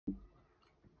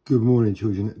Good morning,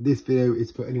 children. This video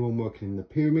is for anyone working in the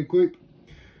pyramid group.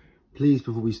 Please,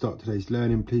 before we start today's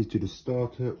learning, please do the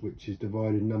starter, which is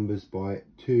divided numbers by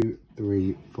 2,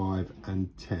 3, 5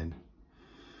 and 10.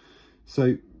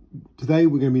 So today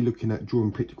we're going to be looking at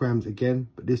drawing pictograms again,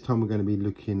 but this time we're going to be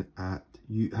looking at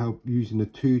using the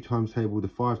 2 times table, the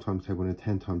 5 times table and the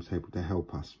 10 times table to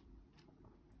help us.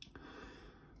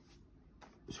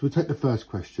 So we'll take the first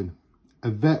question. A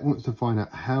vet wants to find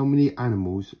out how many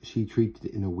animals she treated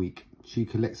in a week. She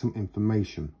collects some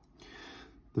information.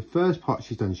 The first part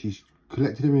she's done, she's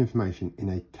collected her information in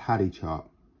a tally chart.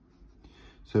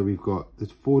 So there's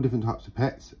 4 different types of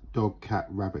pets: dog, cat,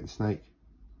 rabbit and snake,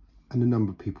 and the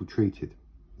number of people treated.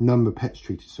 Number of pets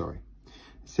treated, sorry.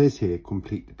 It says here,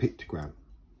 complete the pictogram.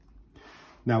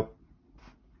 Now,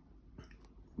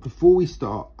 before we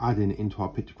start adding it into our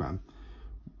pictogram,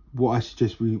 what I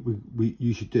suggest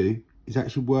you should do is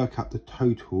actually work out the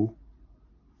total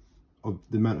of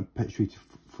the amount of pets treated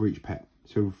for each pet.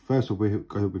 So first of all, we'll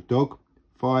go with dog: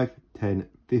 5, 10,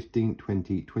 15,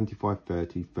 20, 25,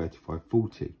 30, 35,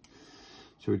 40.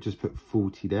 So we'll just put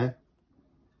 40 there.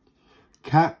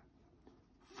 Cat: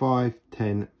 5,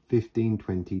 10, 15,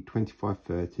 20, 25,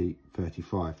 30,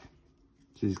 35.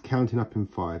 So it's counting up in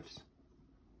 5s.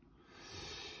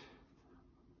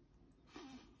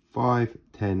 5,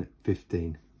 10,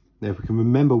 15. Now, if we can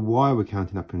remember why we're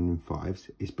counting up in 5s,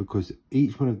 it's because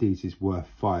each one of these is worth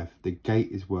 5. The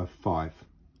gate is worth 5.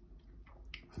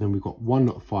 And then we've got one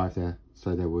lot of 5 there,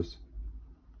 so there was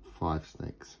 5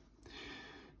 snakes.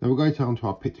 Now we're going on to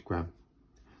our pictogram.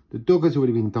 The dog has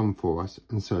already been done for us,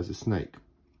 and so has the snake.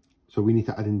 So we need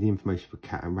to add in the information for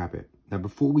cat and rabbit. Now,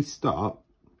 before we start,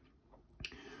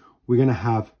 we're going to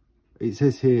have, it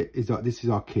says here, this is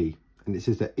our key. And it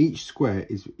says that each square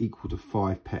is equal to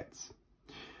 5 pets.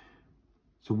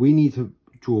 So we need to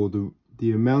draw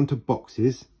the amount of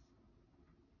boxes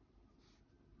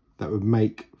that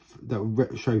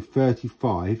would show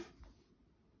 35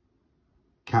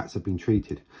 cats have been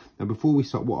treated. Now, before we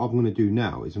start, what I'm going to do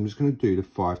now is I'm just going to do the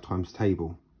 5 times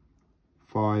table.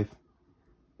 5,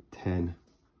 10,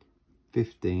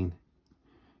 15,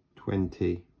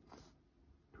 20,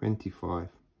 25,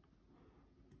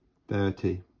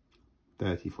 30,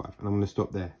 35. And I'm going to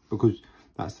stop there because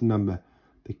that's the number,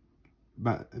 the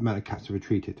amount of cats that were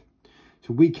treated.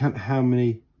 So we count how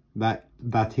many that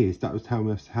is. That was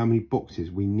telling us how many boxes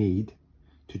we need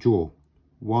to draw.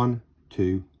 1,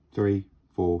 2, 3,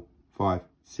 4, 5,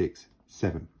 6,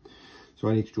 7. So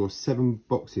I need to draw 7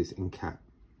 boxes in cat.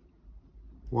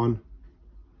 1,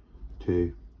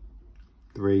 2,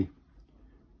 3,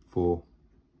 4,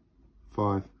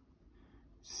 5,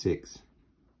 6,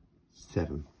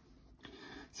 7.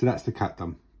 So that's the cat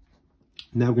done.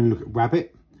 Now we're going to look at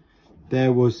rabbit.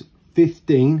 There was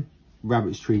 15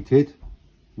 rabbits treated.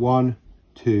 1,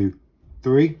 2,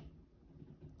 3.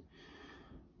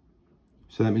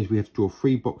 So that means we have to draw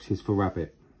 3 boxes for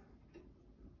rabbit.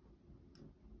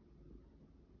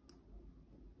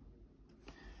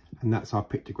 And that's our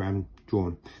pictogram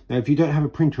drawn. Now, if you don't have a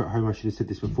printer at home, I should have said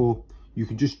this before, you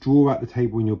can just draw out the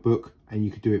table in your book and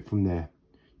you could do it from there.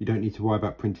 You don't need to worry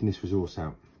about printing this resource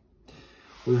out.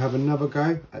 We'll have another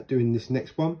go at doing this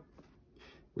next one,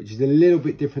 which is a little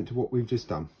bit different to what we've just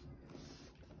done.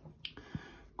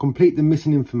 Complete the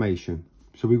missing information.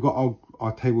 So we've got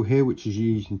our table here, which is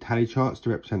using tally charts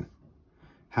to represent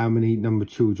how many number of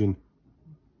children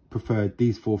preferred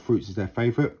these 4 fruits as their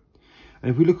favourite.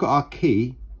 And if we look at our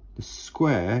key, the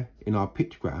square in our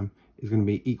pictogram is going to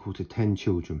be equal to 10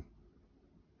 children.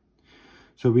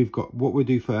 So we've got, what we'll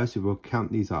do first is we'll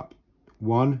count these up.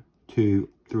 1, 2,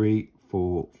 3,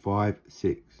 4, 5,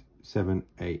 6, 7,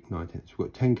 8, 9, 10. So we've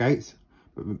got 10 gates,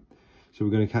 so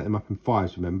we're going to count them up in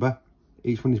 5s, remember.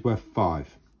 Each one is worth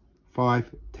 5.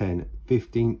 5, 10,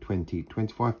 15, 20,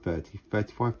 25, 30,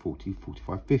 35, 40,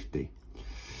 45, 50.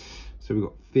 So we've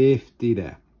got 50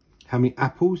 there. How many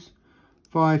apples?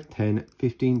 5, 10,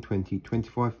 15, 20,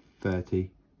 25,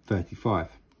 30, 35.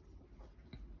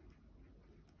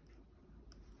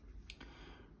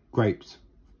 Grapes: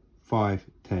 5,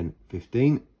 10,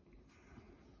 15.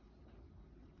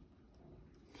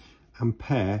 And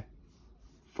pear: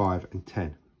 5 and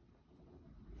 10.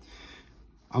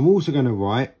 I'm also going to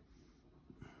write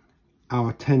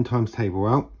our 10 times table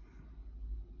out,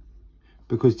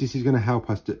 because this is going to help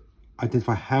us to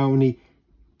identify how many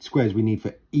squares we need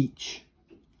for each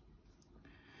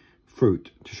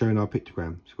fruit to show in our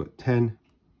pictogram. So we've got 10,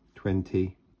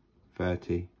 20,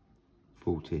 30,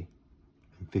 40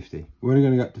 and 50. We're only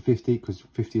going to go up to 50 because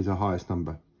 50 is our highest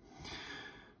number.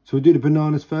 So we'll do the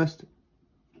bananas first.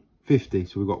 50.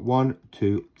 So we've got 1,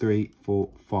 2, 3, 4,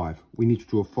 5. We need to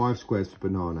draw 5 squares for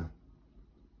banana.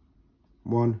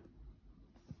 1,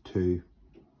 2,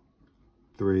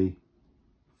 3,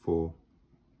 4,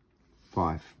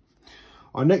 5.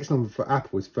 Our next number for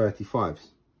apple is 35s.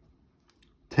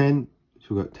 10,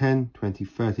 so we've got 10, 20,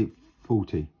 30,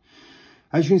 40.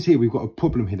 As you can see, we've got a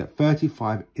problem here that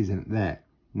 35 isn't there.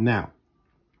 Now,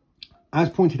 as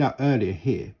pointed out earlier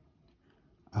here,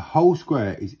 a whole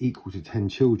square is equal to 10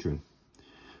 children.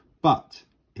 But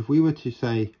if we were to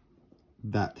say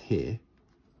that here,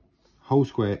 whole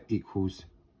square equals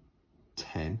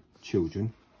 10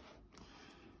 children,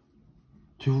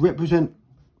 to represent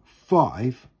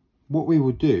 5, what we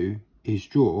will do is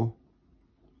draw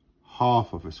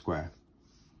half of a square.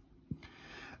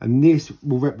 And this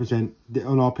will represent,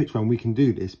 on our pictogram we can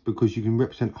do this because you can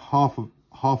represent half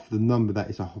of the number that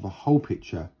is of a whole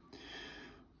picture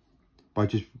by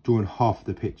just drawing half of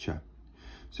the picture.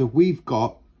 So we've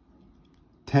got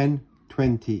 10,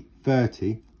 20,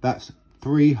 30, that's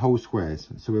 3 whole squares.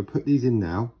 So we'll put these in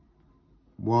now.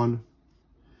 1,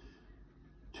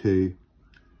 2,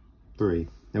 3.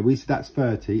 Now we said that's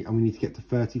 30 and we need to get to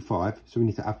 35, so we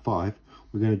need to add 5.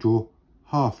 We're going to draw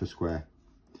half a square,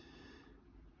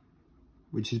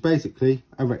 which is basically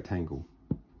a rectangle.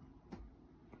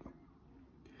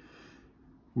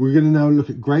 We're going to now look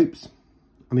at grapes.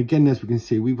 And again, as we can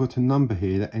see, we've got a number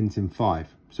here that ends in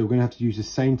 5. So we're going to have to use the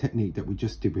same technique that we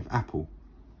just did with apple.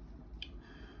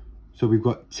 So we've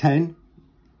got 10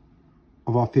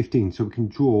 of our 15. So we can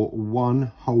draw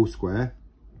 1 whole square.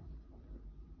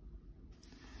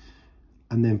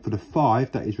 And then for the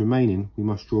 5 that is remaining, we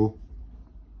must draw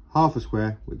half a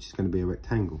square, which is going to be a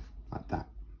rectangle, like that.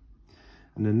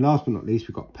 And then last but not least,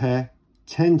 we've got pair.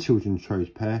 10 children chose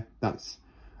pair. That's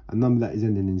a number that is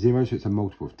ending in 0, so it's a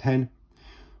multiple of 10.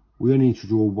 We only need to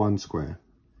draw 1 square.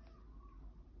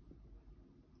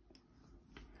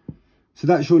 So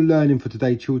that's your learning for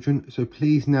today, children. So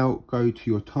please now go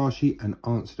to your task sheet and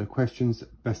answer the questions.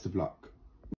 Best of luck.